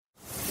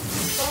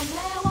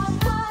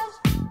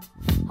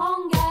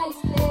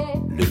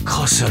Le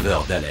crossover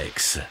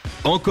d'Alex.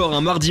 Encore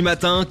un mardi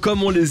matin,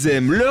 comme on les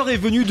aime, l'heure est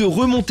venue de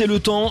remonter le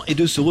temps et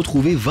de se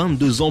retrouver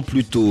 22 ans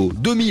plus tôt.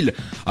 2000,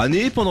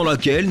 année pendant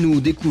laquelle nous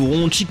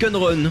découvrons Chicken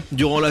Run,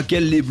 durant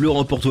laquelle les Bleus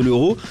remportent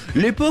l'Euro,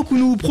 l'époque où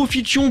nous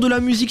profitions de la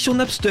musique sur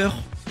Napster.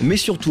 Mais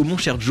surtout, mon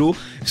cher Joe,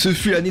 ce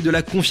fut l'année de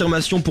la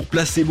confirmation pour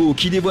Placebo,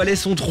 qui dévoilait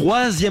son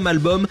 3e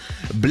album,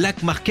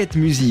 Black Market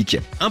Music.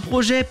 Un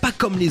projet pas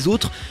comme les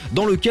autres,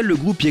 dans lequel le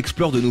groupe y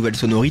explore de nouvelles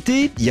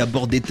sonorités, y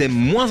aborde des thèmes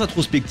moins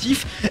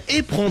introspectifs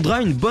et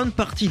prendra une bonne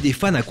partie des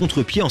fans à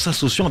contre-pied en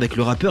s'associant avec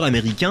le rappeur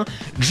américain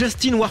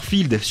Justin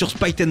Warfield sur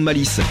Spite and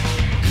Malice.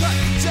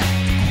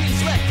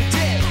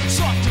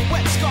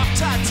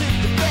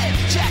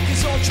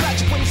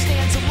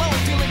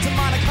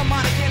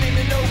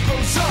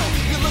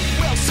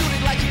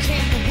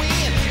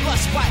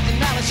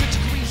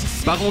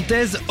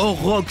 Parenthèse hors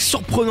rock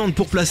surprenante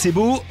pour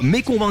Placebo,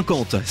 mais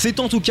convaincante. C'est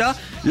en tout cas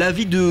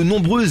l'avis de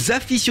nombreux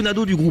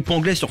aficionados du groupe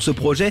anglais sur ce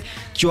projet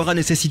qui aura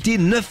nécessité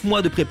 9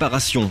 mois de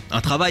préparation.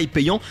 Un travail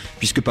payant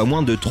puisque pas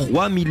moins de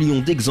 3 millions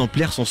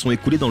d'exemplaires s'en sont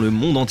écoulés dans le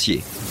monde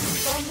entier.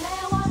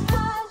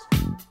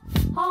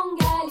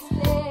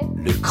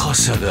 Le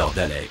crossover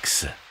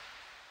d'Alex.